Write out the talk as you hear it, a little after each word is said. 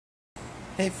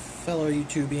Hey fellow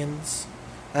YouTubians.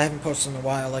 I haven't posted in a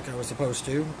while like I was supposed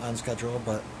to on schedule,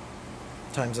 but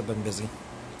times have been busy.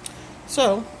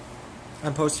 So,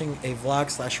 I'm posting a vlog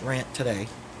slash rant today.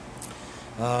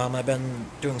 I've been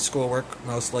doing schoolwork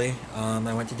mostly.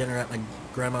 I went to dinner at my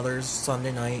grandmother's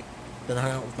Sunday night. Then I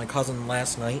hung out with my cousin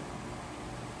last night.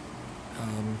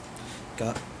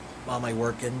 Got all my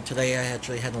work in. Today I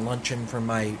actually had a luncheon for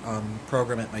my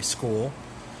program at my school.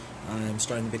 I'm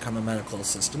starting to become a medical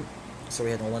assistant. So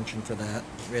we had a luncheon for that.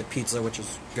 We had pizza, which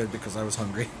is good because I was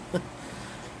hungry.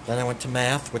 Then I went to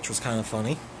math, which was kind of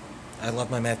funny. I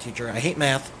love my math teacher. I hate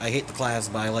math. I hate the class,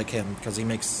 but I like him because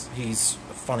he's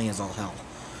funny as all hell.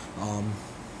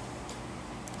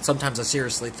 Sometimes I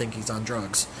seriously think he's on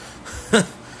drugs.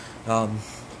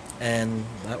 And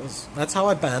that's how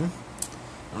I've been.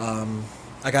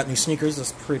 I got new sneakers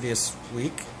this previous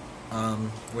week,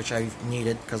 which I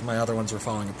needed because my other ones were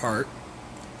falling apart.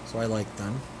 So I liked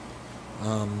them.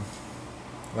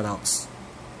 What else?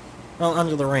 Well,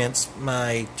 under the rants,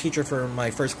 my teacher for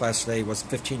my first class today was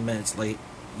 15 minutes late,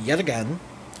 yet again.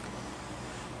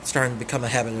 It's starting to become a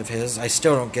habit of his. I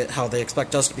still don't get how they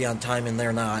expect us to be on time and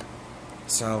they're not.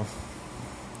 So,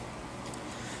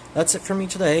 that's it for me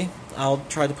today. I'll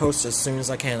try to post as soon as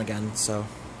I can again, so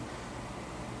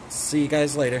see you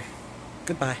guys later.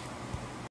 Goodbye.